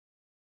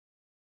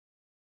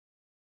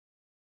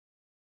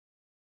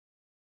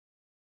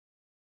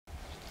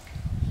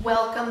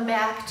Welcome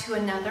back to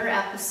another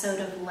episode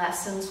of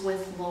Lessons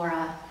with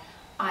Laura.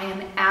 I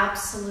am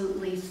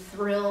absolutely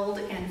thrilled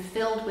and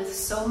filled with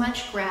so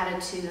much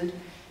gratitude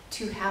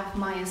to have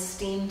my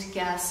esteemed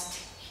guest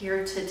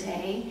here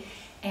today.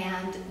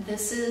 And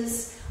this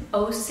is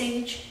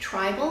Osage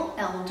Tribal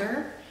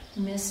Elder,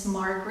 Miss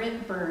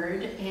Margaret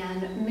Bird.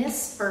 And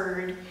Miss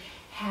Bird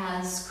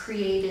has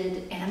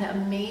created an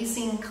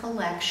amazing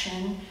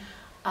collection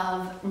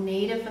of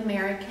Native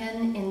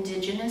American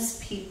Indigenous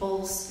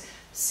peoples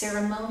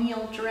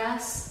ceremonial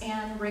dress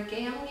and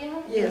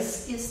regalia.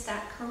 Yes. Is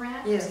that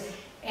correct? Yes.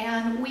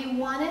 And we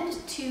wanted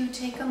to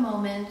take a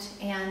moment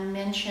and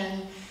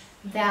mention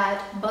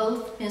that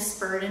both Miss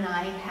Bird and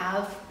I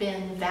have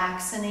been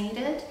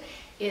vaccinated.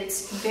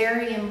 It's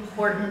very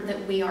important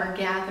that we are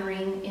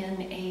gathering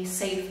in a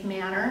safe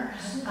manner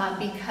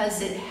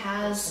because it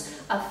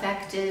has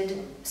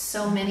affected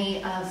so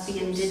many of the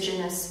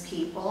indigenous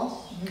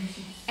people.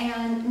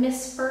 And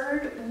Miss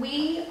Bird,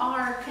 we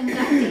are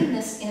conducting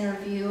this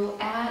interview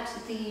at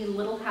the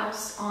Little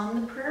House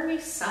on the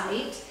Prairie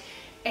site,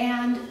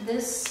 and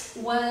this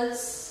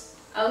was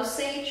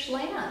Osage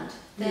land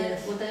that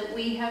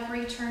we have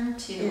returned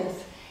to.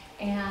 Yes.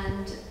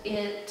 And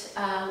it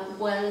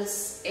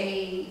was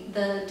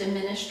the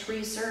diminished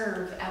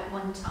reserve at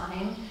one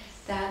time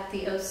that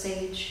the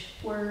Osage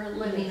were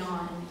living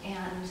on.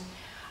 And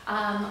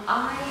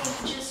I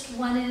just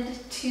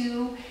wanted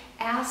to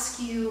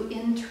ask you,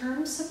 in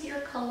terms of your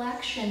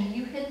collection,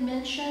 you had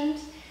mentioned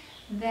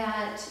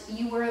that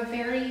you were a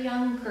very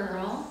young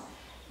girl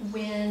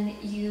when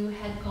you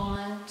had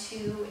gone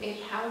to a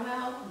Pow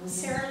Wow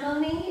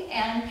ceremony,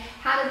 and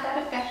how did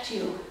that affect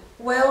you?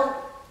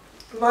 Well,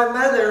 my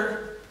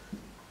mother,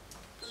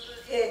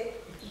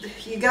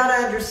 you got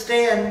to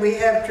understand, we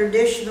have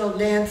traditional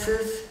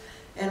dances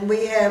and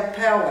we have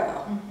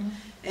powwow.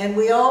 And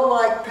we all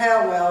like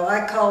powwow.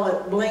 I call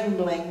it bling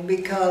bling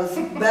because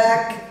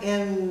back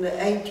in the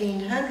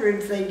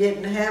 1800s they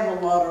didn't have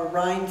a lot of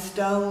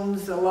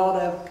rhinestones, a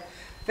lot of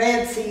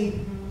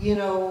fancy, you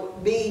know,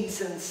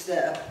 beads and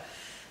stuff.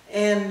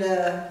 And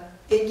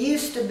it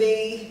used to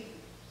be,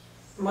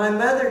 my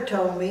mother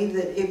told me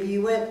that if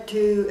you went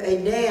to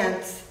a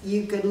dance,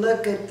 you could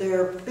look at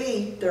their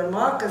feet, their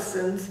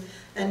moccasins,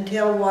 and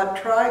tell what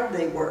tribe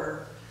they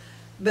were.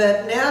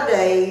 But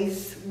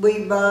nowadays,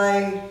 we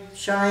buy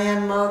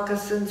Cheyenne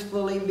moccasins,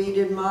 fully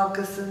beaded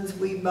moccasins.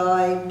 We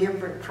buy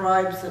different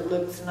tribes that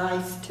looks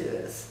nice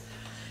to us.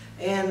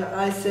 And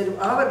I said,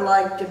 I would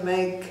like to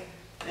make,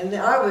 and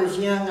I was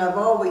young, I've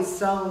always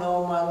sewn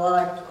all my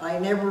life. I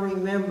never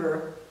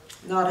remember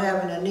not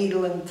having a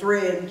needle and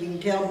thread. You can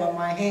tell by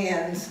my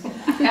hands.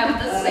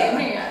 Have the same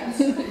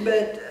hands.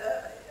 But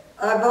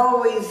I've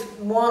always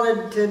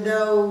wanted to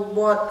know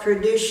what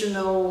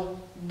traditional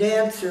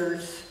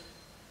dancers,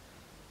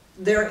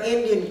 their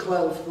Indian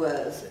clothes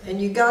was. And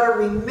you got to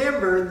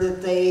remember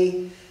that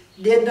they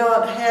did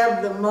not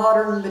have the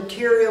modern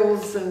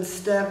materials and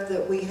stuff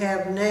that we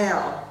have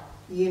now,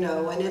 you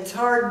know, and it's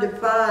hard to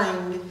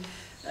find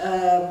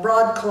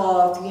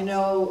broadcloth, you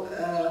know.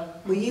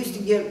 We used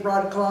to get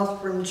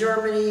broadcloth from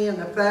Germany and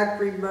the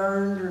factory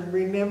burned, and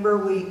remember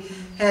we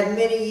had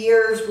many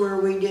years where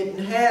we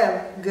didn't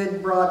have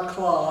good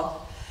broadcloth.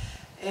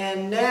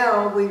 And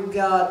now we've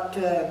got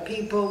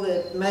people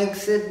that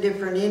makes it,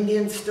 different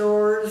Indian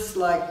stores,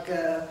 like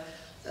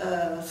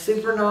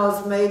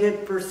Supernaws made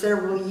it for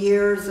several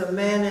years, a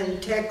man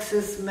in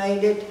Texas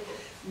made it.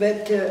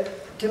 But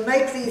to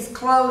make these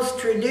clothes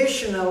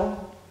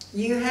traditional,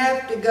 you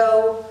have to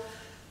go,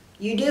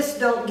 you just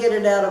don't get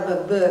it out of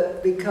a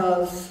book,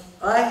 because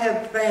I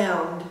have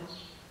found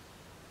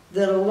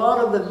that a lot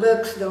of the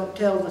books don't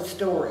tell the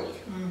story.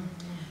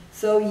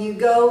 So you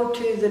go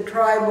to the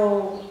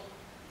tribal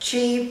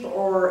chief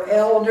or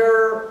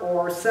elder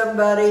or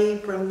somebody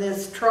from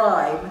this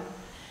tribe,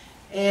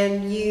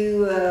 and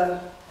you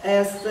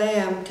ask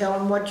them, tell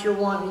them what you're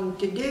wanting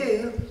to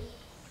do,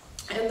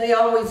 and they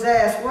always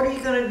ask, what are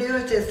you going to do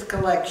with this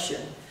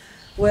collection?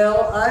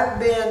 Well, I've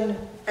been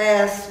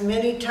asked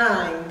many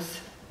times,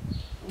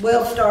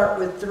 we'll start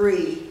with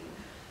 3,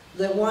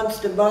 that wants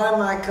to buy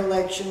my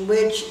collection,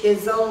 which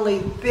is only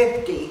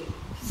 50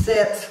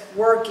 sets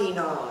working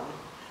on,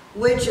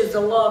 which is a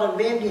lot of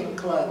Indian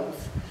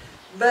clothes.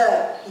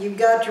 But you've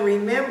got to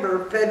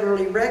remember,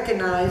 federally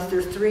recognized,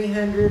 there's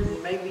 300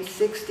 and maybe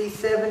 60,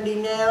 70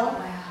 now.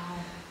 Wow.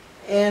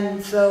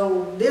 And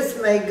so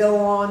this may go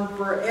on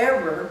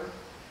forever,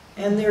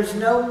 and there's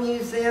no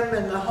museum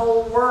in the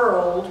whole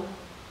world,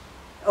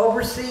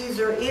 overseas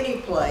or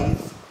any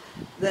place,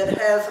 that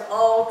has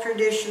all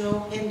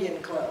traditional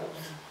Indian clothes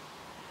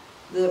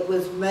that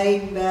was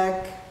made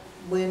back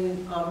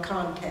when on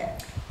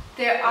contact.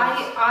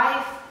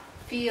 I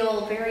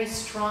feel very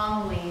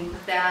strongly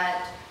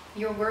that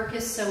your work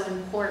is so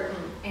important,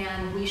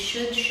 and we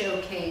should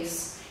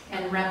showcase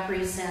and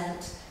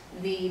represent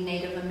the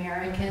Native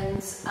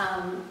Americans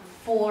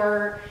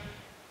for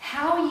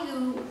how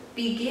you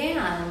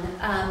began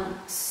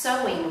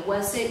sewing.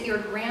 Was it your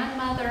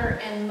grandmother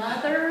and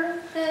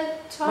mother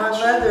that taught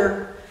you? My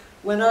mother,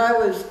 when I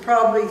was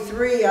probably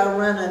 3, I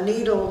run a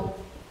needle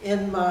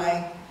in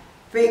my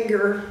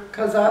finger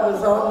because I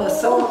was on the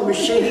sewing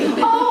machine.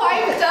 Oh,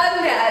 I've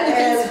done that.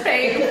 It's And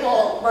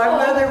painful. my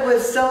mother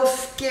was so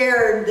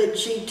scared that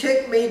she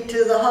took me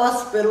to the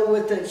hospital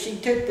with it. She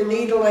took the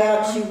needle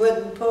out, she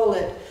wouldn't pull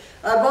it.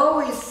 I've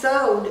always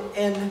sewed,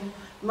 and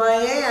my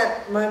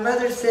aunt, my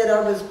mother said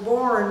I was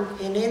born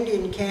in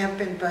Indian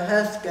camp in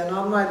Pawhuska, and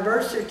on my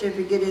birth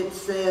certificate it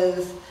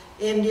says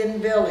Indian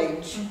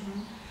Village.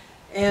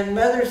 And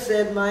mother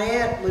said my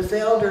aunt was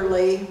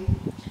elderly,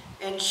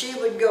 and she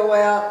would go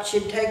out,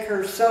 she'd take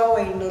her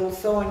little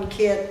sewing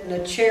kit and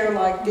a chair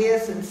like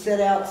this and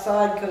sit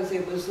outside because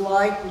it was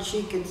light and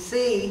she could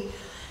see,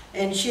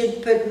 and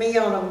she'd put me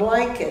on a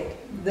blanket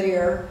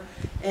there,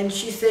 and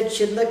she said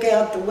she'd look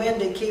out the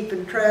window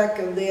keeping track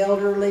of the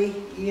elderly,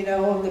 you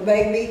know, and the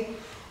baby,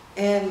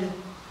 and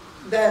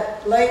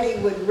that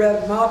lady would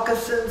rub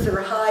moccasins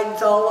or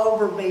hides all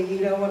over me,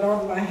 you know, and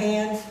on my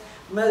hands.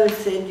 Mother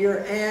said,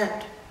 your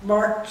aunt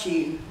marked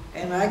you,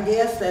 and I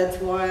guess that's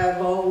why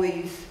I've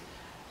always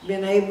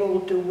been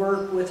able to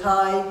work with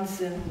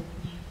hides and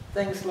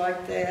things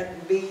like that,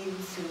 and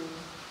beads. And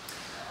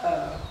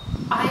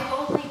I've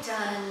only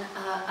done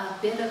a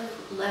bit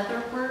of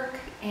leather work,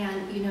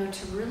 and you know,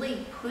 to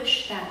really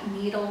push that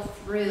needle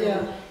through,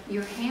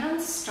 your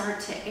hands start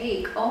to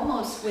ache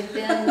almost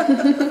within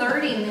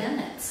 30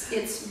 minutes.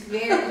 It's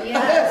very,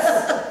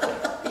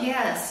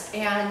 yes,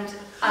 and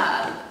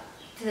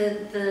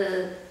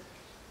the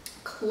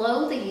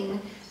clothing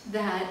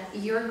that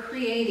you're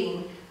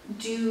creating,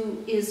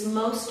 is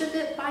most of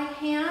it by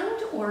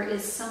hand, or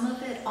is some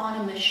of it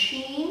on a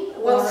machine?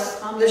 well, or a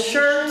combination? the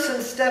shirts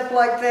and stuff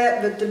like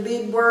that, but the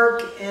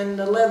beadwork and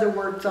the leather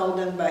work's all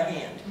done by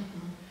hand.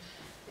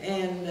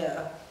 And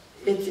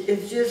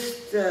it's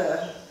just,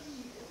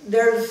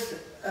 there's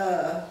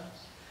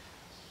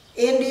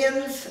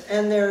Indians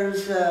and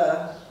there's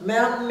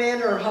mountain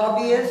men or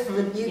hobbyists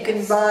that you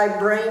can buy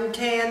brain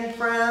tan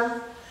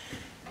from.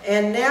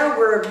 And now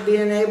we're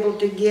being able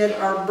to get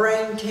our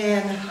brain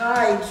tan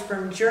hides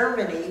from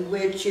Germany,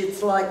 which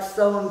it's like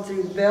sewing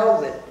through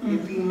velvet,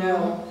 if you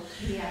know.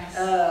 Yes.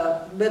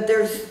 But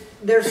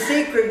there's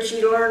secrets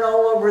you learn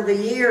all over the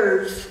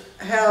years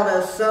how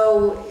to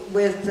sew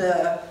with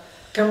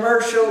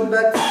commercial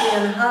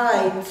buckskin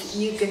hides.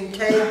 You can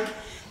take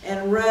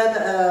and run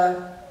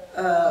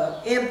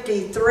a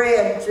empty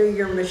thread through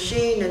your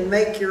machine and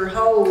make your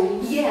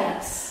holes.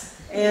 Yes.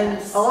 And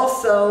yes.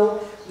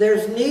 Also,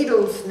 there's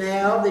needles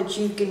now that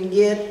you can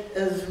get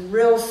as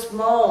real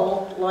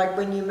small, like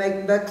when you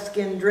make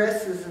buckskin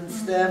dresses and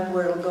stuff,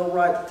 where it'll go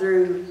right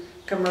through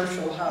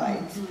commercial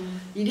hides.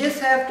 You just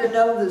have to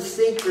know the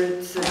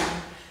secrets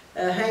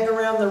and hang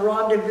around the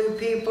rendezvous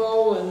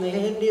people and the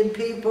Indian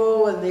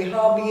people and the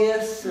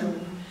hobbyists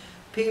and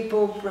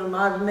people from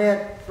I've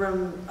met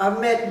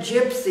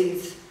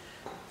gypsies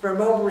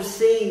from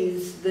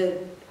overseas that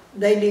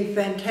they do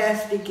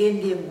fantastic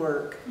Indian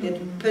work.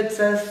 It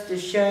puts us to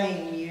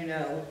shame, you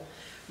know.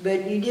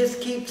 But you just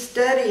keep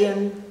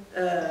studying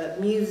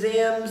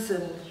museums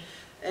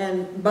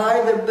and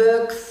buy the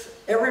books.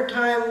 Every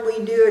time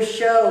we do a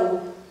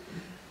show,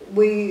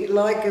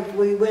 like if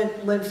we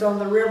went on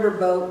the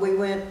riverboat, we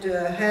went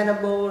to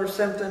Hannibal or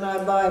something,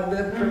 I buy a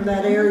book from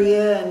that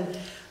area, and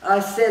I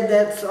said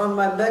that's on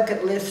my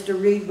bucket list to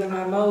read when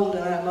I'm old,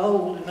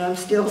 and I'm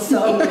still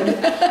sewing.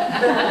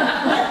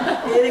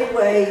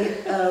 Anyway,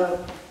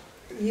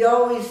 you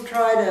always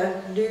try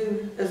to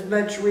do as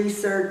much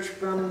research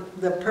from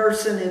the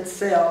person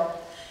itself.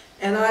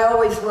 And I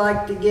always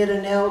like to get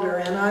an elder,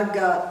 and I've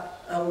got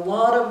a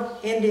lot of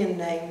Indian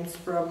names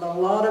from a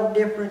lot of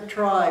different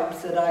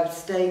tribes that I've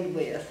stayed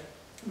with,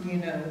 you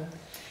know,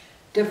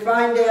 to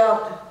find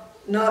out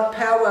not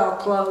powwow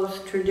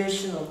clothes,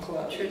 traditional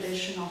clothes.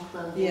 Traditional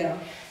clothing. Yeah.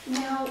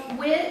 Now,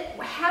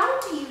 how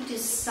do you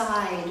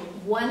decide,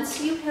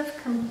 once you have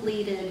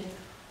completed,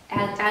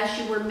 as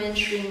you were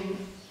mentioning,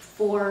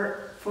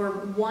 for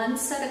one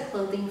set of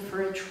clothing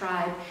for a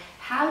tribe,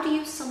 how do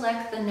you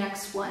select the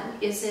next one?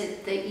 Is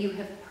it that you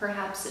have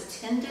perhaps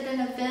attended an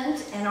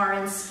event and are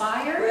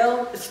inspired?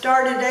 Well, it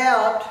started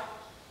out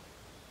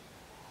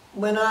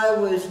when I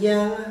was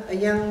a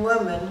young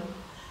woman.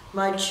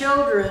 My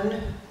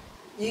children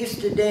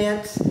used to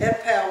dance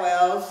at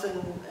powwows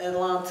in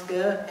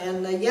Alaska,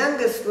 and the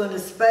youngest one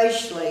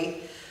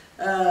especially,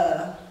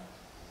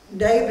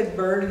 David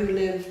Bird, who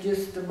lives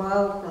just a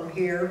mile from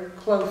here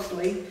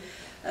closely,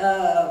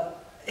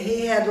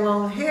 he had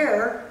long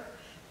hair,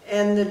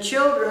 and the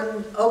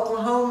children,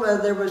 Oklahoma,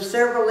 there were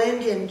several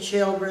Indian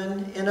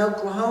children in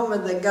Oklahoma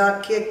that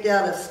got kicked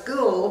out of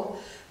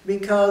school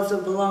because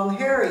of the long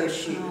hair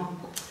issue.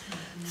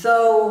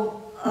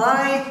 So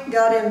I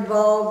got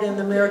involved in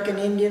the American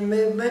Indian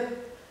movement,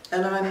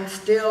 and I'm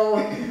still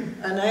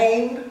an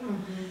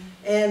AIM,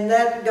 and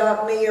that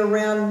got me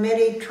around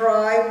many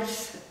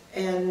tribes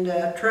and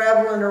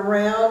traveling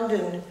around,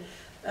 and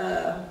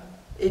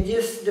it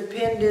just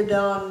depended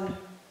on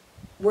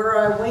where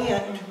I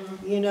went,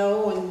 you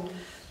know, and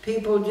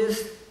people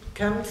just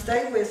come and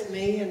stay with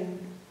me, and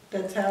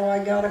that's how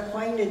I got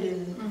acquainted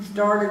and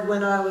started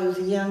when I was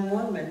a young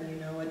woman, you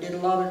know. I did a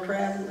lot of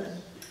traveling.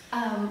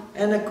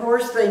 And of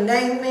course they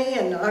name me,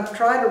 and I've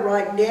tried to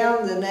write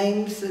down the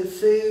names of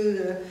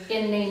Sue.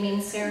 In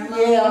naming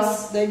ceremonies?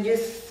 Yeah, they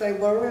just say,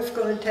 well, we're just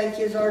going to take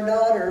you as our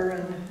daughter,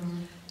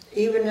 and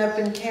even up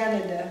in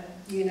Canada,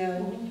 you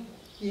know.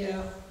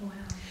 Yeah. Wow.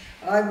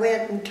 I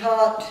went and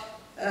taught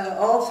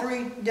all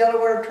 3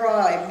 Delaware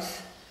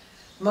tribes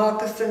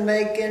moccasin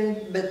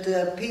making, but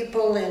the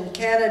people in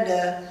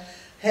Canada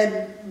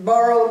had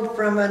borrowed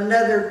from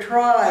another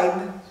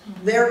tribe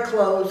their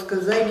clothes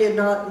because they did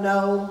not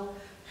know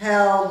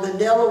how the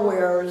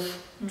Delawares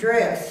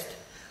dressed.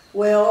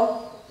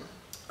 Well,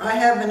 I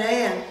have an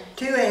aunt,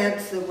 2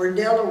 aunts that were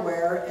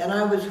Delaware, and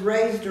I was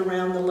raised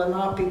around the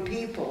Lenape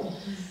people.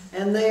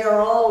 And they are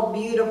all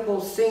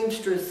beautiful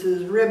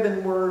seamstresses,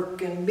 ribbon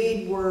work and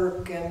bead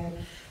work and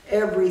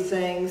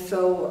everything.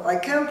 So I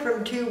come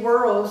from 2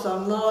 worlds.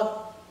 I'm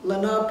not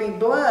Lenape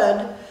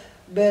blood,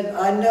 but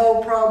I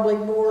know probably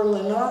more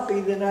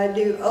Lenape than I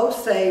do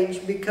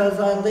Osage because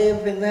I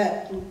live in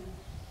that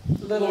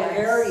little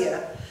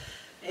area.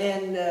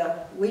 And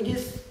we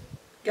just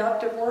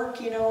got to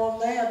work, you know, on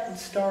that and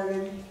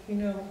started, you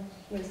know,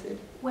 with it.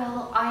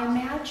 Well, I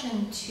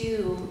imagine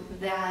too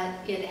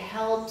that it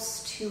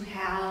helps to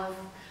have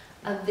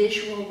a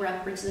visual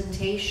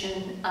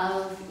representation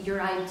of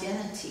your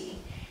identity.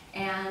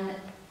 And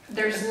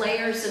there's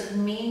layers of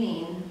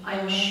meaning,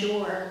 I'm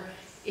sure.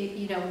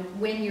 You know,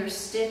 when you're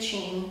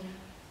stitching,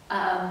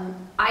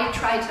 I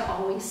try to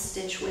always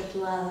stitch with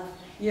love.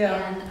 Yeah.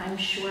 And I'm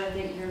sure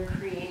that you're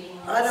creating.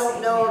 I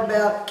don't know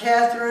about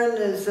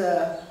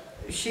Kathryn,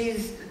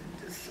 she's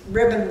a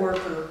ribbon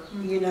worker,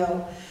 you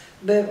know,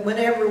 but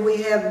whenever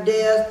we have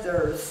death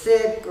or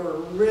sick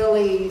or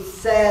really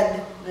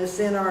sadness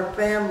in our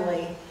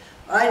family,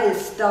 I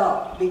just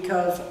stop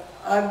because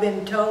I've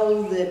been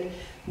told that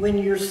when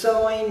you're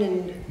sewing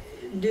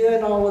and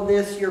doing all of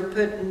this, you're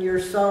putting your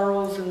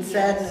sorrows and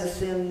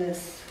sadness in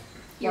this.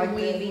 You're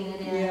weaving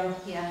it in. Yeah.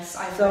 Yes.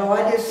 So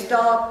I just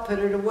stop, put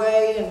it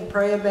away, and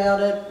pray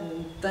about it,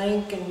 and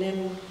think, and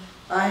then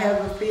I have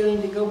a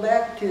feeling to go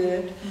back to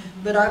it.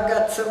 But I've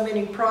got so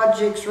many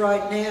projects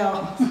right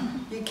now,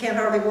 you can't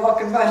hardly walk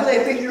in my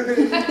living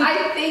room.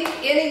 I think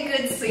any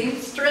good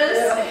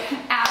seamstress,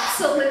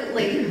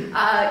 absolutely.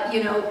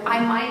 You know, I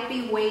might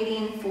be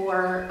waiting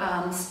for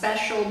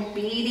special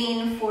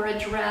beading for a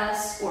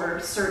dress or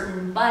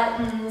certain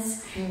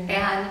buttons,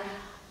 and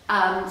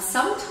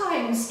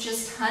sometimes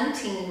just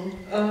hunting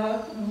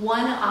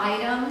one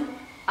item.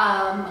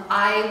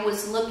 I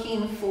was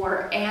looking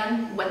for,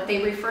 and what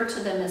they refer to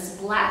them as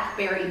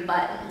blackberry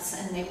buttons,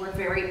 and they were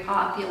very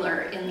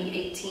popular in the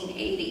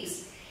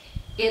 1880s.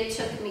 It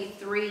took me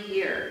 3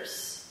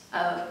 years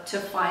to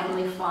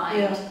finally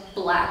find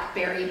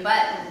blackberry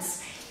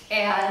buttons.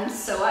 And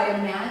so I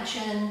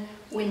imagine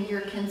when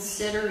you're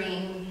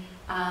considering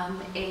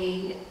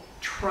a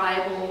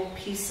tribal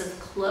piece of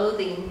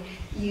clothing,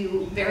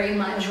 you very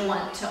much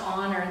want to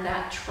honor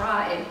that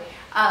tribe.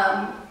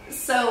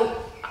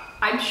 So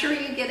I'm sure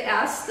you get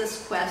asked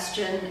this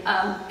question.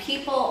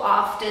 People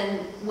often,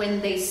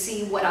 when they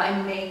see what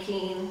I'm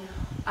making,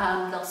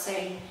 they'll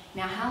say,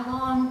 now how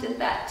long did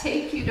that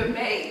take you to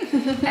make?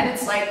 And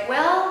it's like,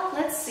 well,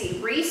 let's see,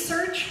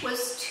 research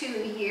was 2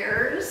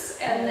 years,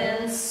 and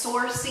then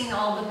sourcing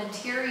all the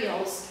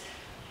materials.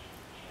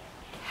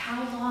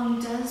 How long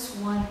does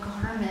one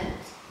garment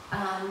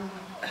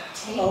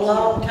take A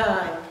long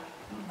time.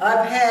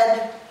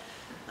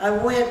 I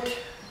went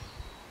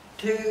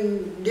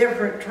to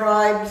different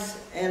tribes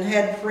and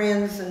had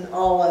friends in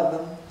all of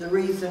them. The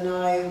reason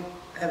I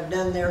have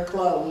done their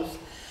clothes.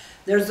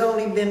 There's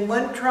only been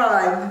one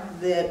tribe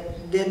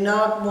that did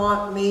not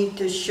want me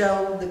to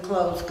show the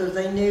clothes because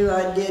they knew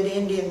I did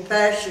Indian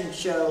fashion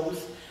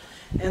shows,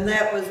 and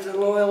that was the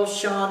loyal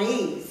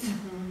Shawnees.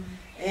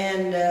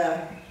 And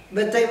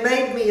but they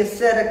made me a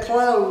set of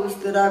clothes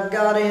that I've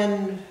got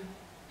in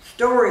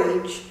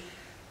storage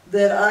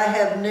that I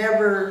have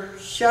never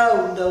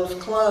showed those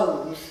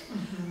clothes.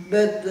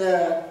 But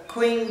the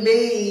Queen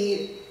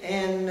Bee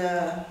and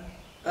a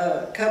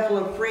couple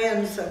of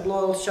friends of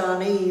loyal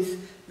Shawnees,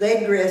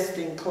 they dressed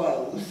in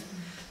clothes.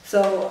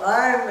 So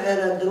I'm at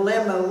a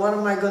dilemma. What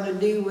am I going to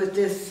do with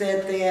this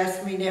set they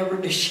asked me never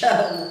to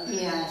show?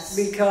 Yes.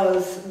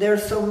 Because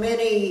there's so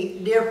many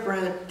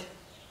different,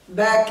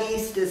 back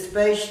east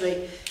especially.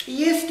 It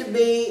used to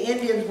be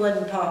Indians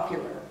wasn't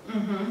popular.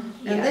 And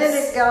then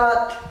it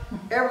got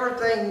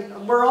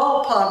everything, we're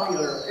all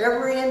popular.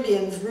 Every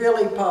Indian's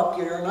really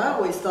popular, and I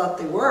always thought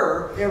they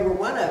were, every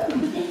one of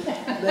them.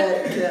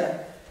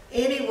 But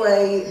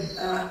anyway,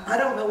 I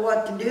don't know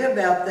what to do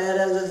about that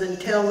other than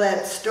tell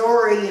that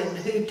story and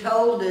who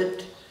told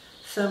it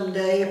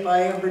someday if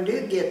I ever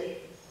do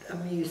get a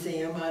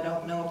museum. I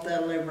don't know if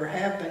that'll ever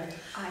happen.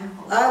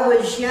 I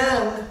was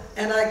young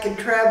and I could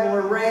travel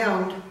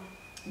around,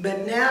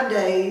 but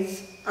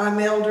nowadays I'm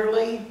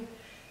elderly.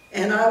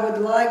 And I would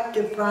like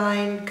to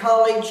find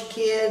college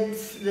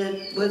kids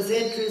that was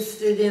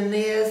interested in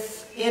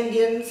this,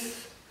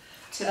 Indians,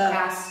 to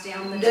pass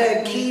down the to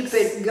techniques. keep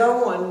it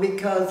going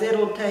because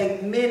it'll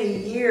take many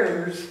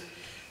years.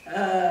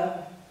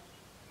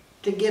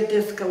 to get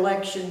this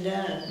collection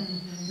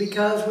done,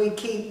 because we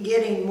keep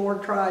getting more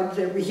tribes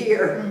every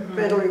year,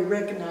 federally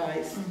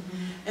recognized.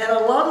 And a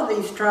lot of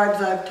these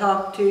tribes I've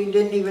talked to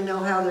didn't even know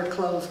how their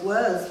clothes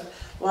was.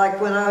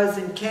 Like when I was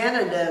in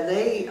Canada,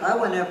 I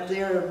went up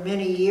there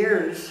many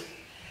years,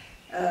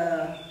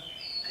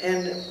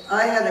 and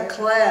I had a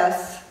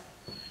class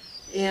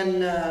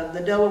in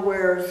the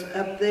Delawares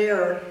up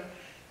there,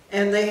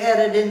 and they had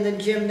it in the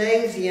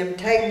gymnasium,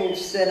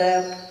 tables set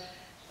up,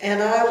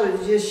 and I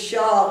was just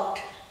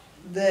shocked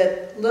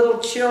that little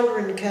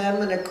children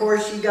come, and of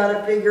course you got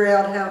to figure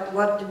out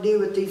what to do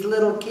with these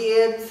little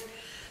kids.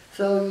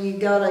 So you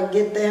got to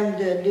get them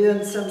to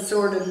doing some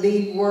sort of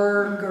bead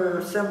work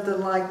or something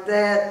like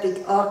that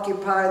to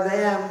occupy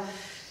them.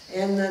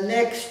 And the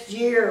next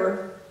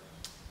year,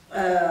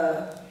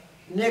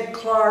 Nick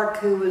Clark,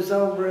 who was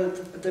over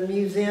at the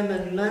museum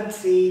in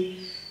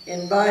Muncie,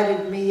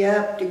 invited me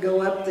up to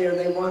go up there.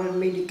 They wanted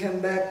me to come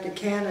back to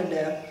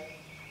Canada.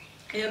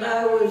 And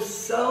I was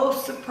so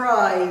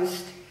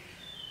surprised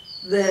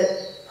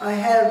that I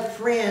had a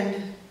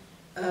friend,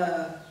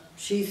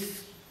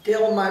 she's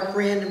still my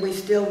friend and we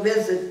still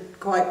visit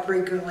quite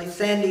frequently,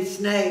 Sandy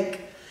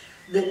Snake,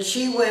 that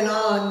she went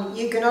on.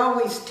 You can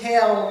always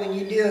tell when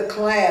you do a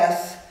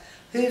class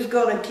who's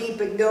going to keep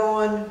it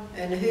going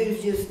and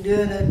who's just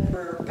doing it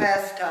for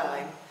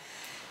pastime.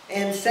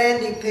 And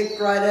Sandy picked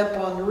right up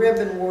on the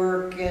ribbon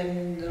work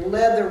and the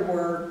leather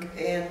work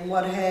and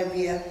what have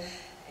you.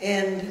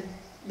 And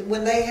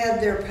when they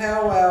had their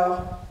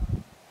powwow,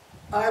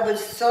 I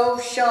was so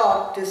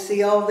shocked to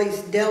see all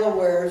these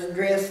Delawares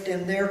dressed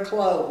in their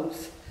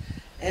clothes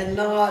and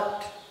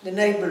not the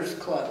neighbor's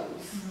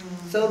clothes.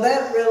 So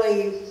that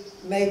really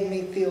made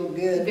me feel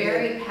good.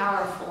 Very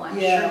powerful. I'm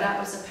sure that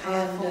was a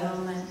powerful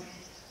moment.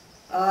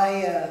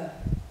 I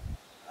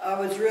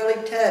was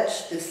really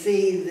touched to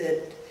see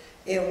that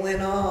it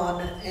went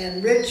on.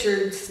 And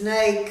Richard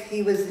Snake,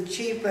 he was the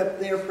chief up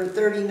there for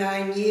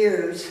 39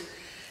 years.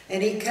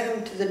 And he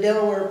come to the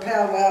Delaware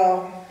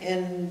powwow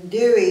in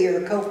Dewey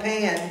or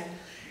Copan.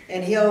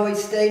 And he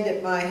always stayed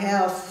at my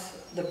house,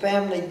 the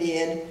family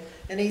did.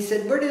 And he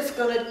said, we're just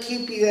going to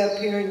keep you up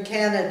here in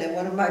Canada,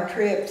 one of my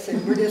trips,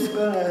 and we're just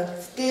going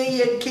to steal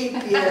you and keep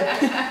you.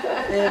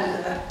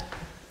 And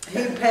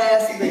he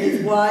passed, but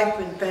his wife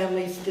and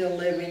family's still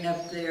living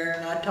up there,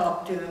 and I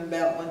talk to him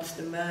about once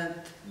a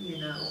month, you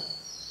know.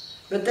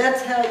 But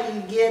that's how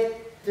you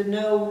get to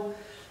know,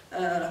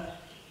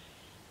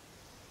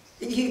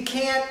 you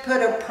can't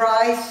put a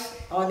price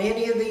on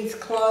any of these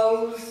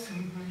clothes.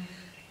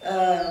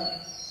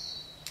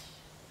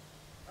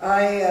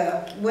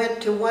 I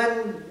went to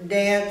one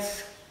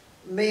dance,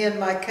 me and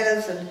my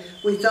cousin.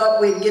 We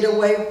thought we'd get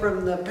away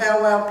from the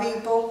powwow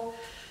people,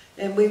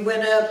 and we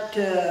went up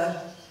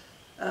to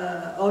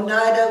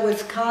Oneida,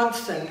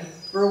 Wisconsin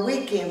for a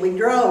weekend. We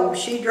drove.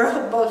 She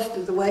drove most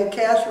of the way.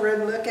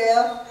 Kathryn, look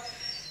out.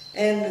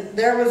 And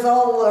there was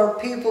all our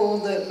people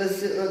that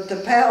was at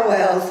the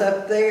powwows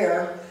up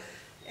there.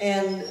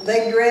 And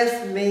they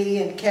dressed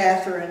me and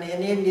Kathryn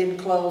in Indian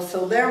clothes.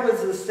 So there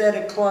was a set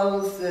of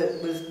clothes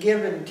that was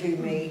given to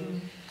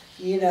me,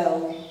 you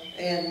know.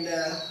 And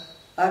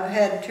I've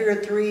had 2 or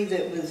 3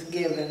 that was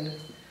given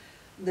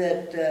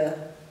that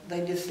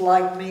they just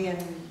liked me.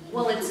 And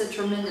well, it's a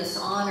tremendous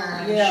honor,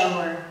 I'm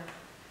sure.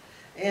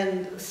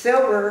 And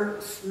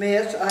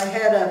Silversmiths, I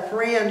had a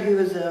friend who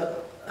was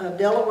a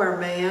Delaware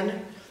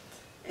man.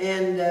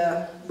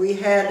 And we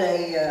had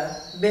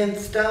Ben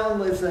Stone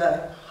was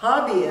a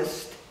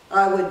hobbyist,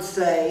 I would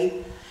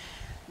say,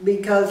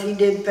 because he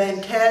did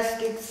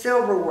fantastic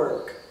silver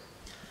work.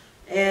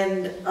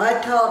 And I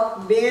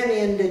taught Ben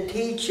into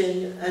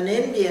teaching an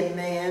Indian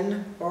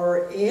man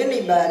or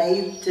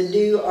anybody to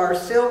do our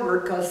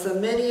silver, because so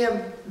many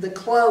of the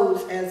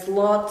clothes has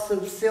lots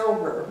of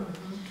silver.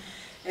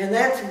 And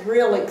that's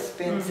real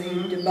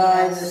expensive to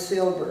buy the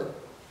silver.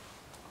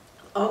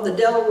 On the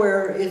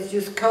Delaware, it's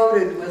just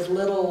coated with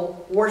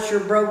little washer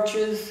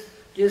brooches,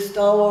 just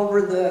all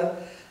over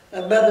the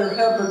Mother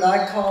Hubbard,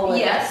 I call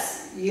it,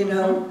 you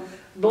know,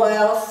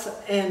 blouse.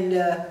 And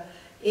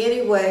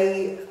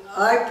anyway,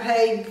 I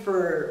paid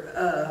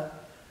for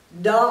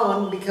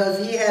Don, because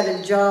he had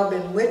a job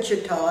in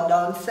Wichita,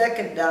 Don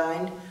Second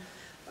Dine.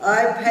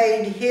 I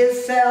paid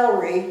his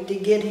salary to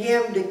get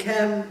him to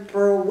come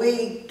for a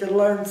week to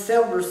learn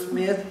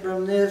silversmith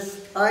from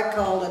this, I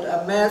call it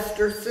a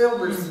master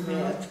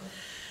silversmith.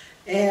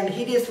 And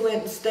he just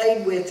went and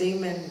stayed with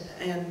him,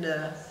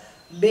 and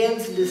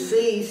Ben's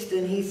deceased,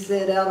 and he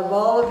said out of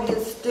all of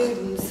his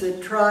students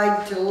that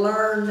tried to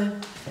learn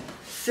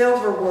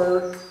silver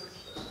work,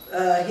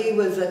 he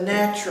was a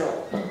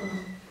natural.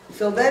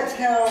 So that's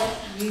how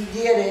you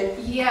get it.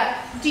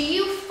 Yeah. Do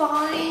you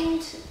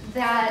find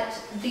that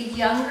the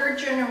younger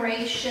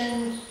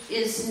generation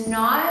is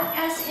not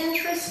as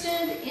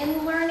interested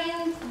in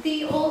learning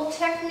the old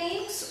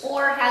techniques,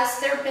 or has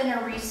there been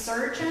a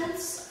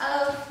resurgence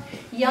of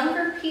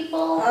younger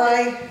people?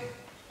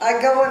 I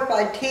go, if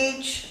I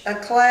teach a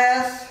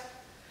class,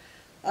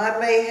 I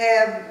may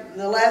have,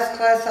 the last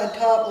class I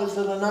taught was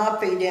the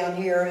Lenape down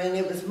here, and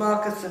it was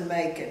moccasin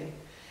making.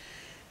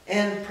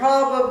 And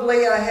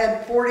probably I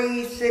had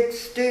 46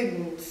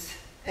 students,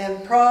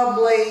 and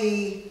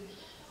probably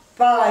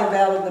 5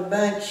 out of the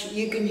bunch,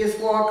 you can just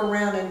walk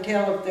around and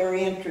tell if they're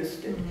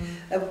interested.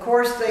 Of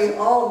course, they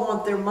all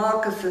want their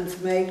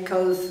moccasins made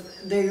because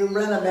they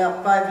run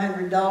about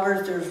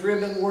 $500. There's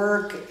ribbon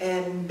work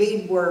and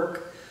bead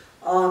work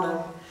on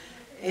them.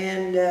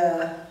 And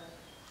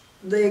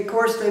of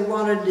course, they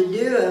wanted to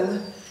do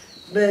them,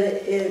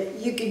 but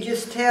you could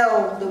just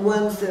tell the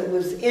ones that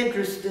was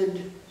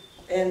interested,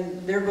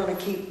 and they're going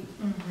to keep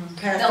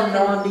passing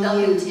on to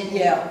you. Continue.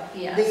 Yeah,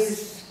 yes.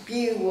 These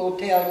few will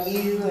tell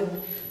you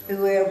and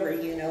whoever,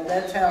 you know,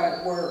 that's how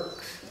it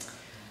works.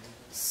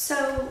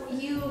 So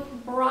you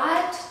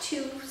brought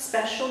 2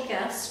 special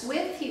guests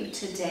with you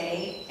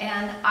today,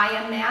 and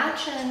I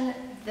imagine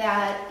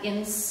that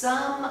in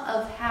some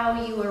of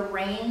how you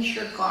arrange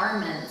your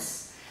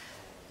garments,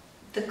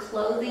 the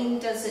clothing,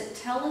 does it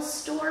tell a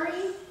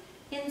story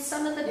in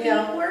some of the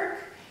beadwork?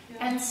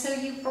 Yeah. And so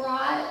you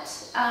brought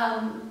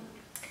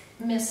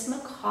Miss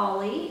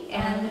McCauley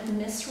and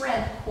Miss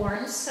Red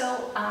Corn,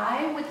 so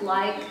I would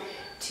like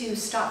to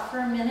stop for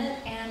a minute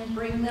and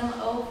bring them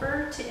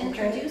over to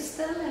introduce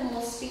them, and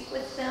we'll speak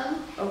with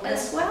them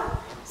as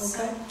well. Okay.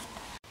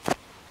 So,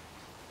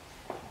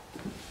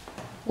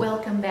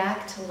 welcome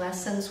back to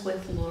Lessons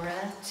with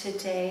Laura.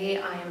 Today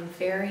I am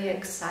very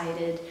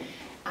excited.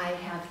 I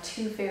have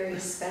 2 very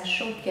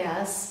special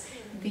guests.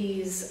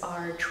 These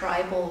are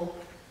tribal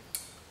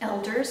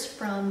elders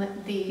from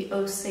the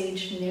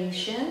Osage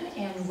Nation,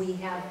 and we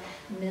have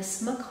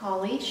Miss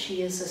McCauley.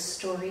 She is a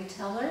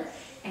storyteller,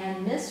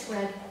 and Miss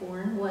Red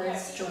Corn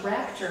was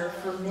director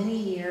for many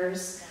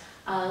years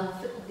of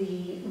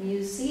the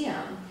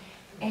museum.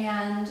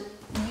 And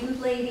you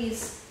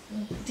ladies,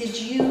 did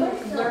you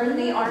learn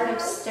the art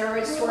of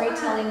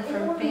storytelling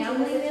from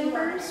family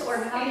members, or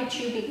how did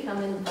you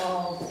become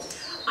involved?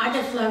 I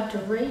just love to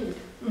read.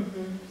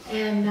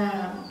 And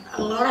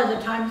a lot of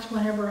the times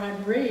whenever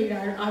I'd read,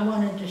 I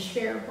wanted to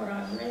share what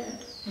I read.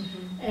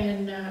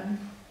 And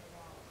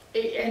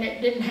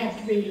it didn't have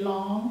to be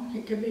long,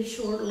 it could be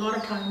short. A lot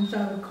of times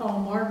I would call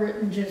Margaret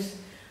and just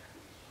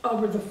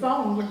over the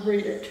phone would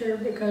read it to her,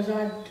 because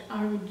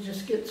I would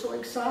just get so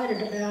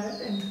excited about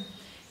it, and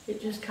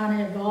it just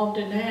kind of evolved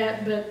in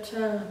that. But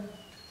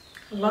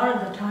a lot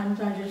of the times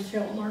I just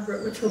helped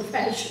Margaret with her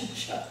fashion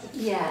show.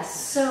 Yes.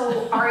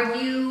 So are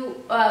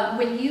you,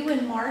 when you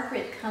and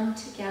Margaret come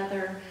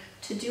together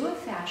to do a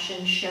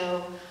fashion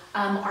show,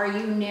 are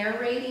you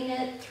narrating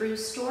it through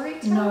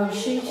storytelling? No,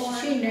 she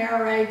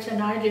narrates,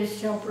 and I just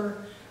help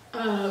her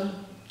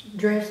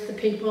dress the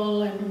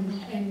people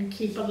and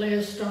keep a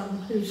list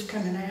on who's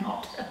coming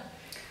out,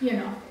 you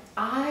know.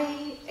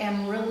 I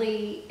am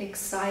really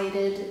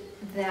excited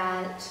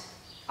that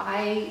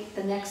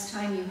the next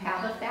time you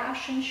have a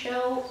fashion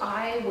show,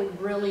 I would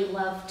really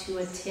love to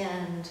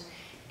attend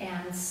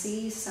and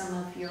see some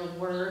of your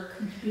work.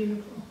 It's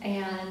beautiful.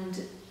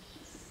 And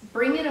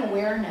bring in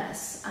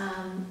awareness.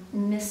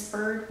 Miss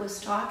Bird was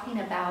talking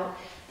about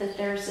that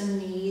there's a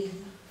need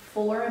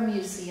for a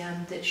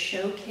museum that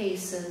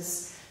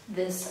showcases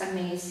this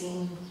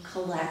amazing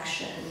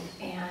collection,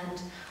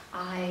 and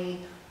I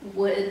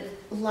would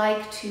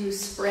like to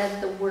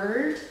spread the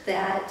word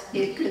that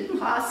it could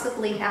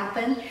possibly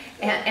happen.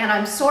 And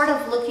I'm sort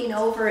of looking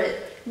over at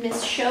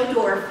Miss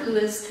Shodorf,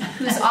 who's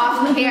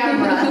off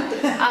camera,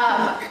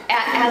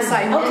 as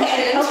I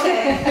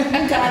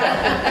mentioned.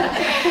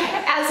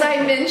 As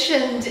I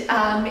mentioned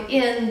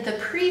in the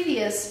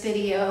previous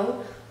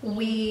video,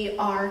 we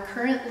are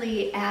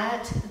currently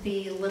at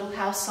the Little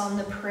House on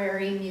the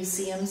Prairie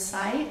museum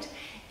site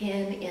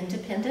in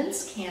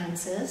Independence,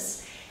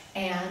 Kansas.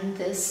 And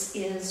this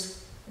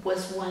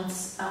was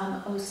once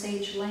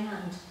Osage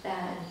land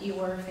that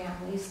your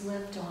families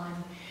lived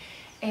on.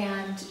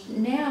 And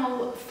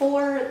now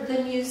for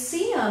the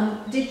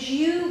museum,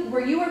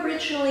 were you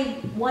originally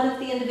one of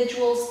the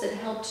individuals that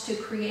helped to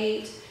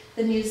create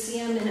the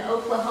museum in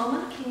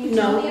Oklahoma? Can you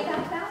tell me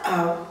about that?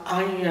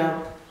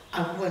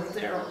 I went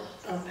there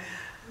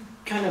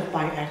kind of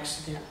by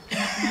accident.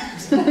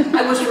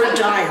 I was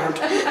retired,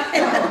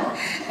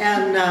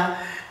 and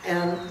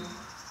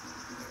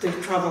the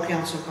tribal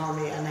council called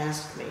me and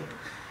asked me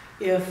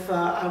if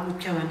I would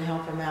come and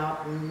help them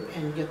out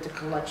and get the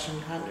collection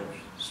kind of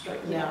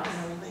straightened out and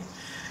everything.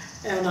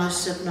 And I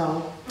said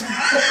no.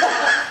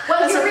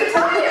 Well, you're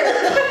retired.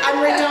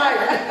 I'm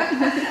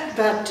retired.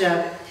 But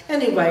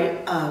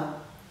anyway,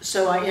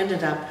 so I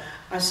ended up,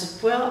 I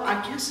said, well,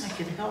 I guess I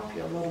could help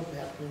you a little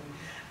bit.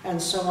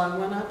 And so I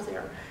went up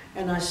there,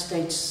 and I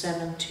stayed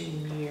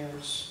 17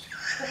 years.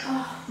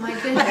 Oh, my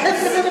goodness.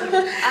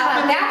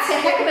 That's a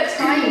heck of a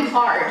time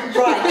card.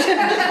 Right.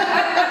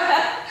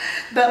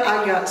 But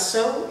I got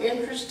so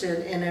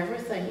interested in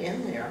everything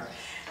in there.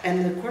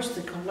 And of course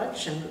the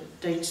collection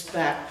dates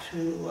back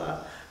to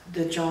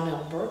the John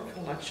L. Bird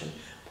collection,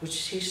 which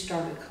he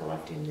started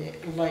collecting in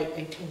the late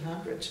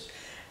 1800s.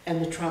 And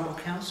the tribal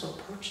council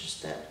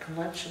purchased that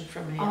collection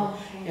from him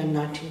in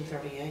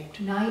 1938.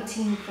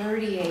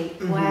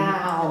 1938,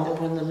 wow. And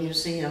when the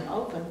museum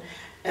opened,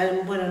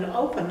 And when it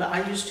opened,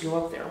 I used to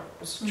go up there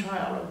as a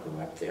child. I would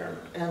go up there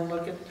and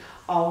look at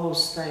all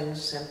those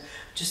things and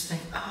just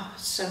think, oh,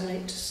 it's so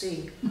neat to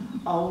see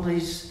all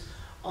these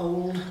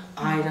old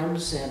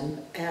items.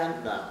 And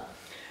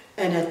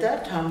at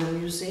that time, the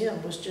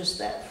museum was just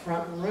that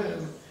front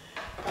room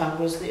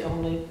was the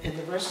only, and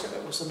the rest of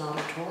it was an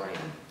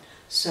auditorium.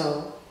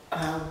 So,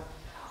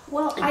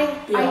 well,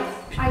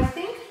 I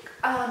think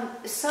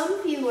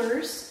some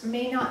viewers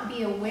may not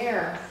be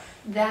aware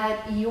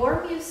that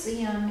your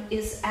museum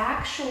is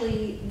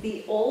actually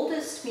the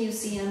oldest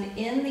museum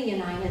in the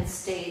United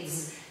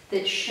States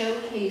that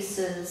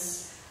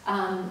showcases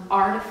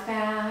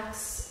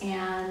artifacts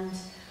and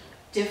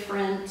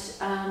different...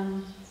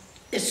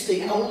 it's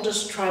the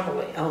oldest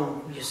tribally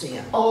owned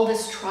museum.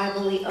 Oldest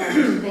tribally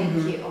owned, thank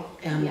you.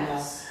 And,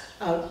 yes.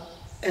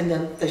 And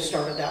then they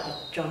started out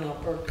with John L.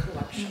 Bird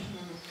collection.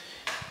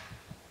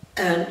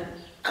 And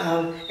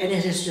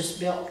it has just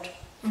built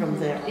from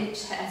there.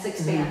 It has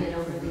expanded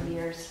over the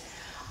years.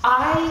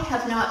 I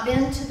have not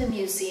been to the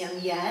museum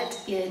yet.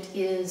 It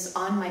is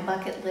on my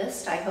bucket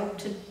list. I hope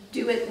to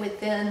do it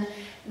within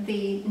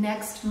the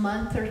next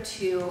month or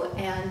two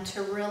and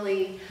to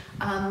really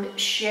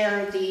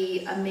share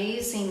the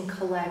amazing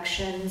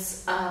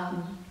collections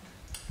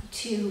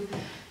to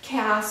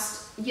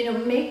cast,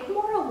 make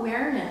more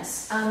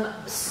awareness.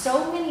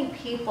 So many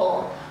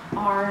people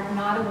are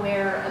not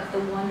aware of the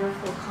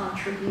wonderful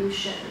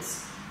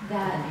contributions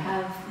that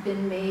have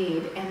been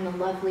made and the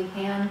lovely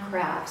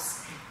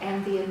handcrafts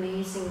and the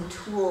amazing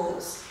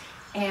tools.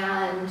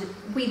 And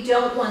we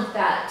don't want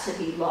that to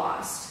be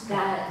lost.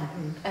 That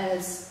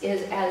as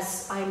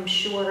I'm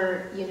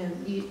sure,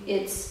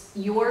 it's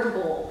your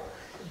goal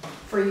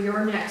for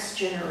your next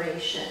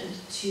generation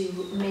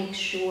to make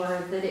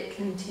sure that it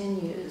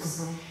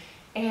continues.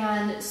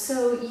 And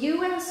so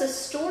you as a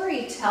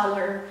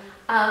storyteller,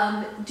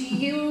 do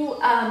you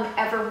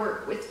ever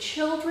work with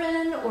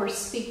children or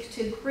speak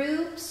to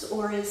groups,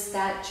 or is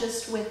that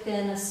just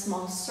within a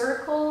small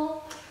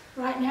circle?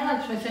 Right now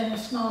it's within a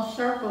small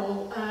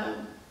circle. I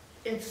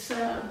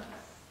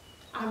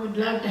would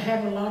love to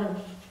have a lot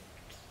of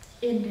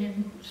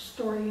Indian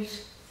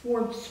stories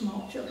for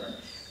small children,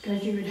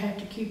 because you would have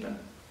to keep them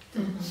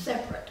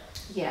separate.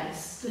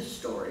 Yes. The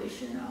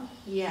stories,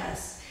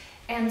 Yes.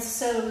 And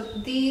so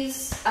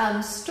these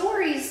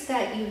stories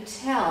that you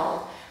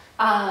tell,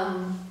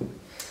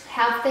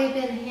 have they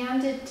been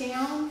handed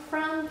down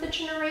from the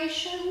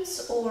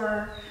generations,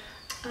 or?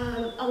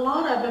 A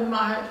lot of them,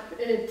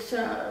 it's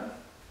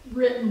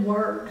written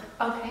word.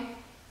 Okay.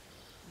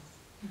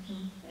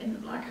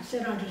 And like I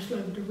said, I just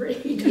love to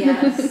read.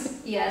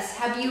 Yes, yes.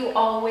 Have you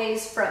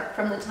always,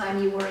 from the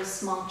time you were a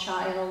small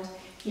child,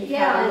 you've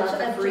had a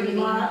love of reading?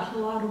 A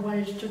lot of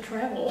ways to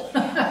travel.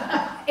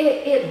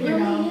 It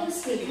really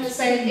is, because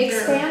it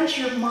expands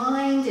your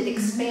mind, it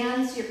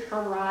expands your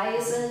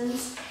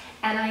horizons.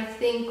 And I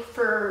think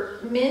for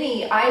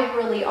many, I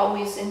really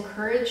always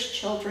encourage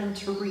children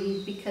to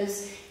read,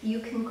 because you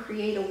can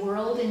create a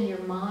world in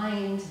your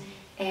mind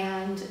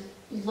and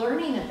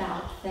learning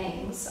about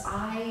things.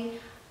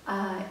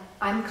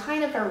 I'm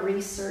kind of a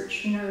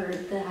research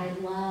nerd, that I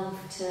love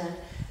to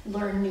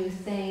learn new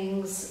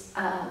things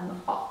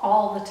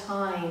all the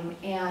time.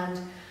 And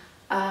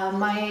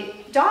my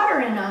daughter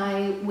and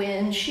I,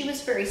 when she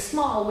was very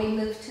small, we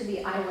moved to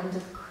the island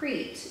of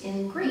Crete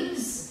in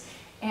Greece,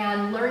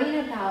 and learning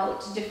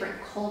about different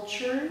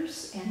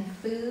cultures and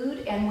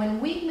food. And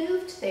when we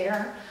moved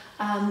there,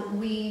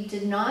 we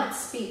did not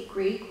speak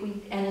Greek,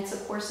 and it's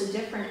of course a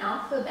different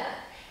alphabet.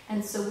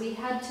 And so we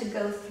had to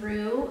go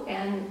through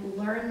and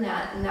learn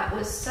that, and that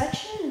was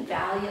such an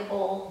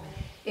invaluable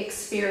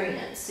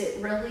experience. It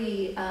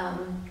really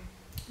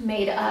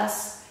made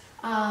us,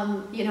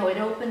 it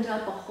opened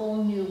up a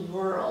whole new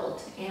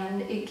world,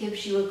 and it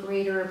gives you a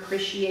greater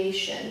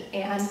appreciation.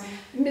 And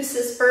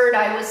Miss Bird,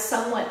 I was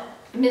somewhat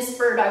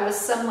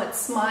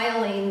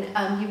smiling.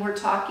 You were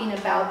talking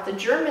about the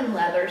German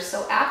leather.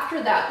 So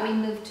after that, we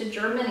moved to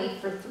Germany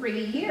for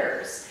 3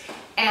 years.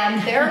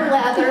 And their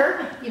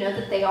leather,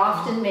 that they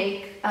often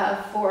make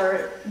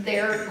for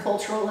their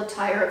cultural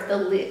attire of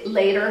the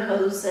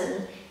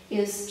lederhosen,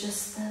 is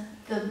just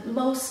the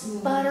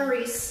most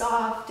buttery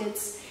soft.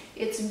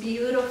 It's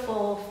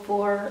beautiful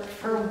for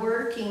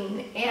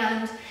working.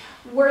 And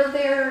were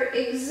there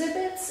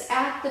exhibits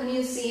at the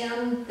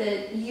museum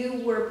that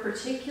you were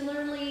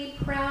particularly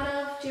proud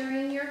of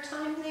during your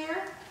time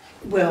there?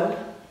 Well,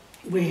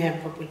 we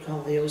had what we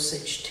call the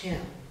Osage 10,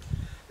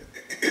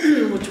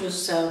 which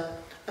was a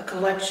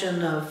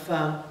collection of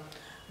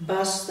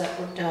busts that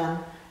were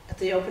done at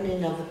the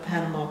opening of the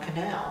Panama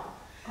Canal.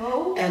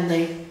 Oh. And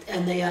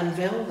they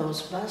unveiled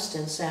those busts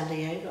in San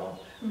Diego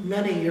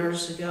many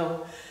years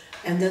ago.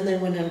 And then they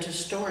went into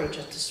storage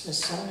at the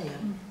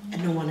Smithsonian,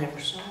 and no one ever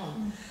saw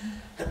them.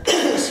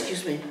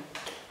 Excuse me.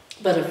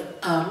 But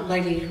a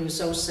lady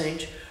who's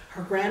Osage,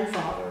 her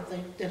grandfather,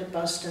 they did a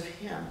bust of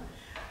him.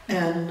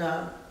 And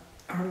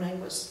her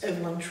name was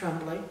Evelyn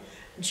Tremblay.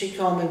 And she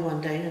called me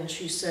one day and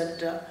she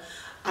said,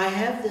 I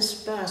have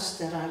this bust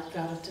that I've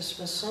got at the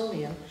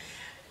Smithsonian.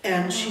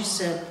 And she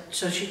said,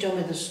 so she told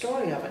me the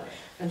story of it,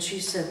 and she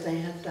said they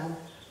had done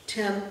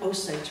 10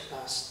 Osage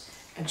busts.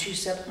 And she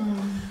said,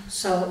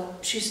 so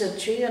she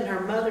said she and her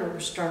mother were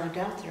started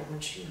out there when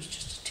she was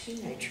just a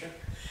teenager.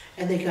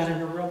 And they got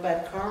in a real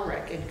bad car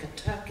wreck in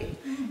Kentucky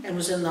and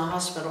was in the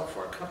hospital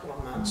for a couple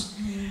of months.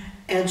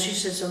 And she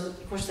said, so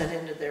of course that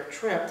ended their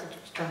trip. They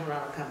just turned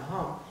around and come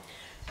home.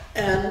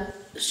 And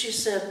she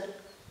said,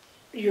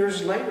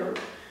 years later,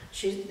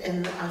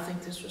 and I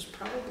think this was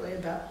probably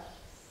about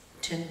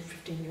 10,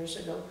 15 years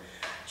ago,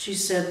 she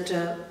said,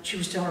 she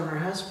was telling her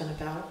husband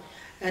about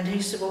it. And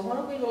he said, well, why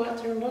don't we go out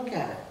there and look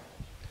at it?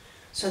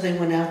 So they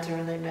went out there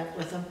and they met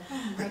with them.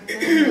 Oh my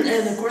goodness.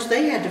 And of course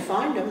they had to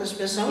find them, the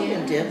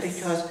Smithsonian did,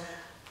 because,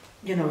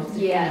 you know,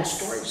 the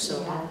story's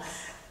so long.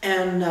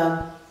 And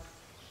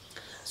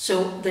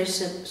so they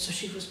said, so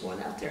she was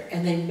going out there,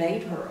 and they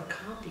made her a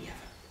copy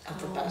of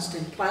the bust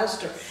in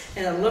plaster,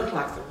 and it looked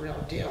like the real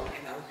deal,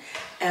 you know.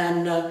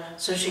 And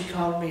so she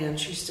called me and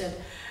she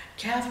said,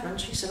 Kathryn,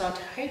 she said, I'd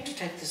hate to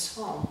take this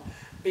home,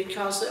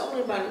 because the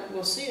only one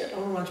will see it,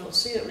 only ones will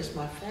see it is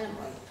my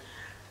family.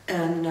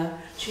 And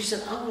she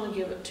said, I'm going to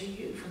give it to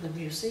you for the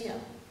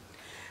museum.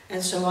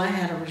 And so I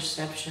had a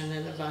reception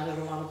and invited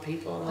a lot of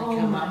people, and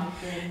they come up,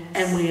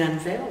 and we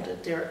unveiled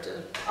it there at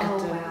the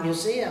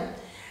museum.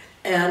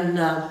 And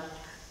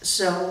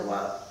so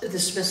the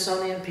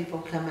Smithsonian people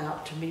come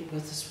out to meet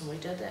with us when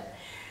we did that.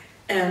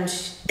 And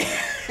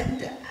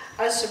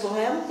I said, well,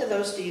 how many of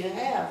those do you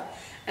have?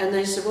 And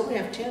they said, well, we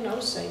have 10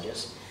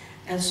 Osages.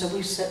 And so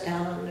we sat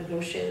down and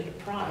negotiated a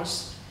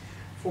price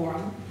for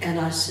them. And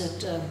I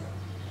said,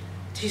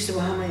 he said,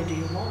 well, how many do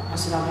you want? I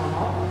said, I want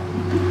all of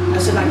them. I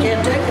said, I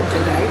can't take them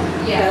today,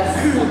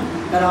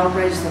 but I'll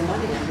raise the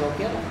money and go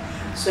get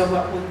them. So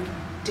what we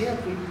did,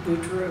 we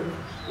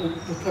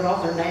put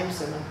all their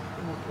names in a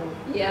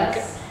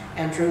bucket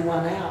and drew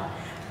one out.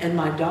 And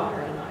my daughter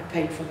and I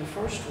paid for the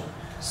first one.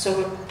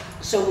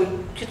 So we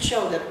could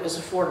show that it was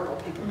affordable,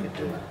 people could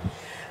do it.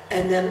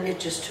 And then it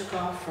just took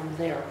off from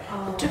there.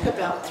 It took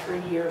about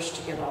 3 years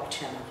to get all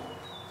 10 of them.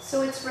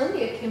 So it's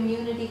really a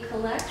community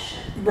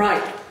collection.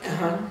 Right,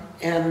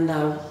 and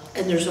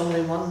there's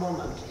only one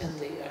woman in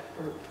the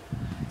group.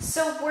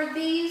 So were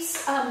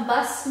these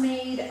busts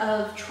made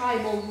of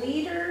tribal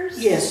leaders?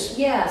 Yes.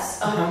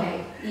 Yes,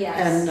 okay,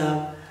 yes.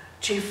 And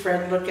Chief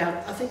Fred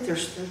Lookout, I think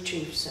there's 3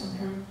 chiefs in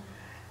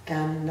there.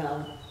 And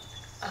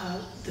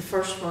the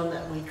first one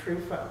that we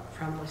drew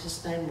from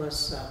his name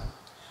was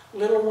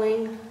Little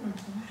Wing.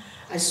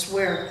 I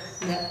swear,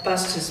 that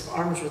bust, his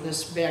arms were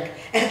this big.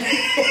 And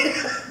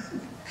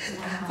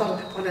I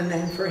thought, what a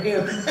name for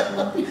him.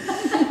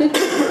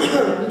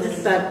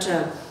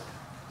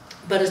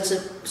 But it's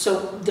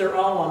so they're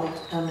all on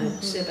an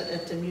exhibit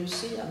at the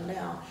museum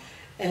now.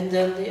 And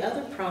then the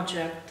other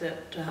project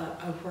that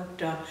I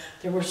worked on,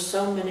 there were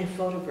so many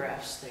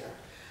photographs there.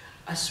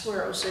 I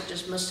swear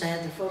Osage must have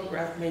had the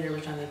photograph made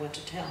every time they went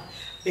to town,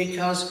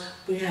 because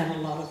we had a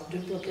lot of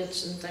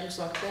duplicates and things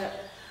like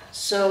that.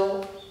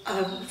 So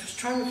I was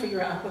trying to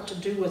figure out what to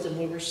do with them.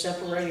 We were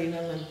separating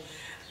them,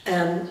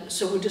 and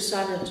so we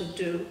decided to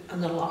do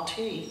an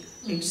allotee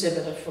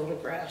exhibit of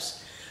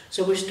photographs.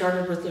 So we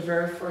started with the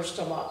very first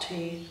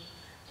allotee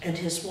and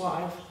his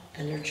wife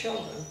and their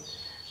children,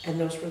 and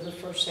those were the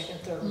first,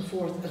 second, third, and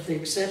fourth of the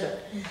exhibit.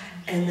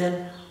 And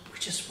then we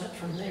just went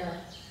from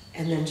there,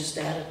 and then just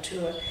added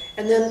to it.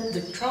 And then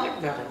the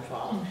tribe got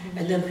involved,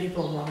 and then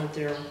people wanted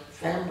their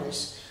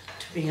families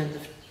to be in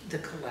the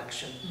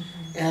collection.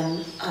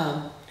 And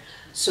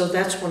so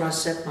that's when I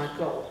set my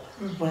goal.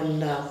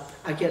 When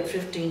I get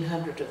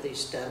 1,500 of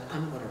these done,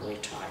 I'm going to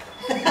retire.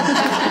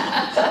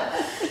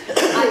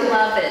 I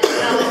love it.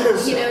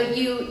 Well, you know,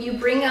 you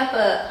bring up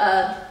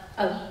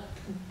a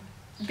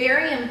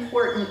very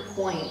important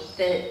point,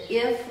 that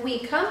if we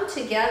come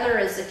together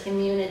as a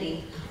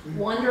community,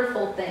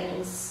 wonderful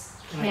things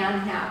can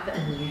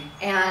happen.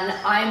 And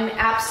I'm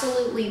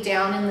absolutely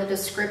down in the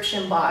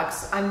description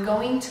box. I'm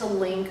going to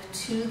link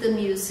to the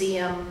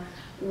museum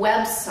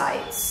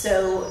website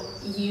so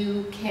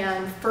you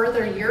can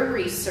further your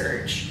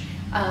research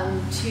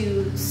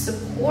to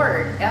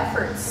support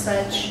efforts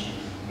such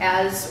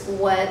as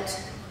what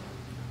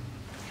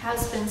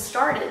has been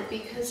started,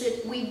 because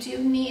we do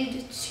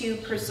need to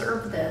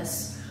preserve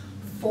this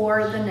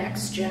for the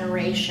next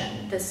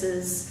generation. This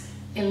is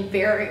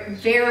very,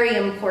 very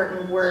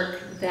important work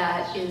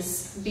that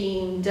is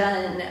being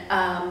done.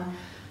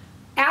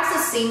 As a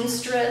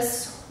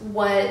seamstress,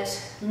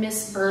 what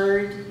Miss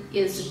Bird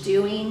is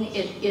doing,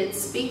 it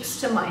speaks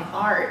to my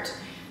heart,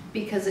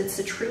 because it's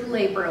a true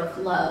labor of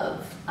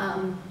love.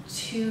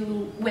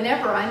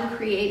 Whenever I'm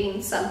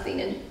creating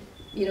something, and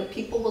you know,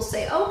 people will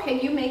say, oh, can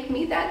you make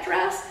me that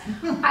dress?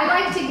 I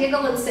like to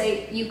giggle and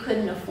say, you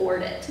couldn't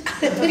afford it.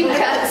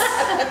 Because,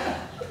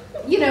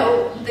 you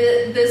know,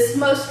 this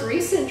most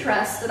recent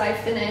dress that I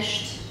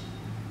finished,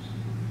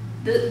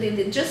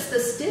 just the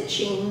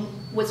stitching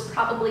was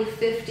probably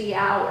 50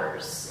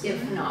 hours, if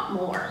not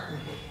more.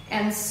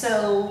 And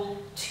so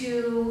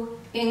to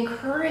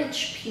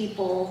encourage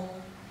people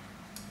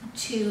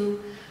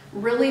to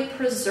really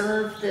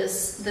preserve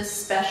this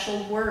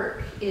special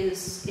work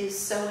is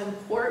so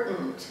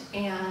important.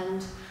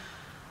 And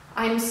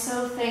I'm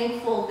so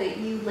thankful that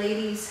you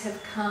ladies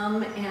have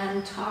come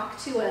and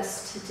talked to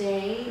us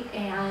today,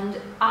 and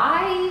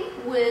I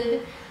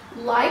would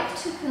like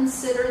to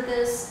consider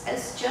this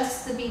as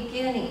just the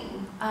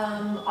beginning.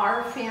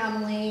 Our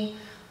family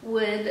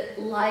would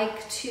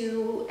like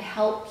to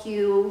help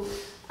you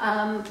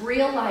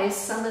realize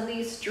some of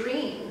these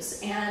dreams,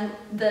 and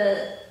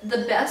the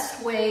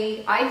best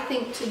way I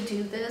think to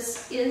do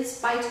this is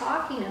by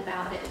talking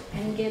about it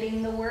and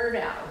getting the word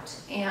out.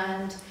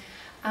 And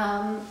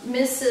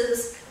Miss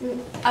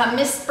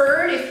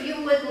Bird, if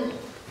you wouldn't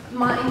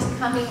mind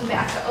coming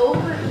back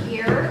over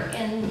here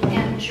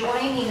and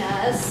joining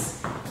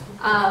us.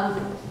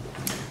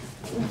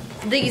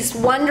 These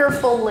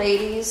wonderful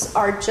ladies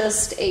are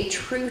just a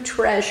true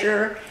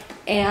treasure,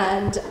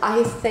 and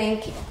I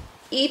thank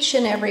each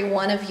and every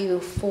one of you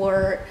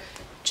for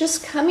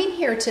just coming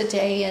here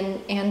today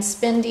and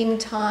spending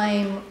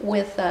time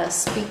with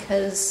us,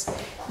 because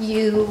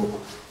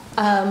you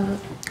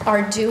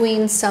are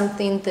doing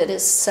something that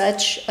is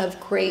such of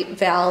great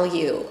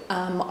value.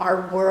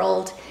 Our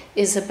world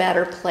is a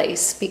better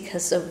place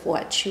because of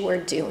what you are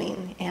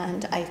doing,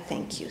 and I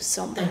thank you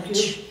so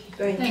much.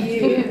 Thank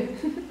you.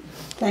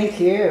 Thank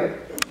you.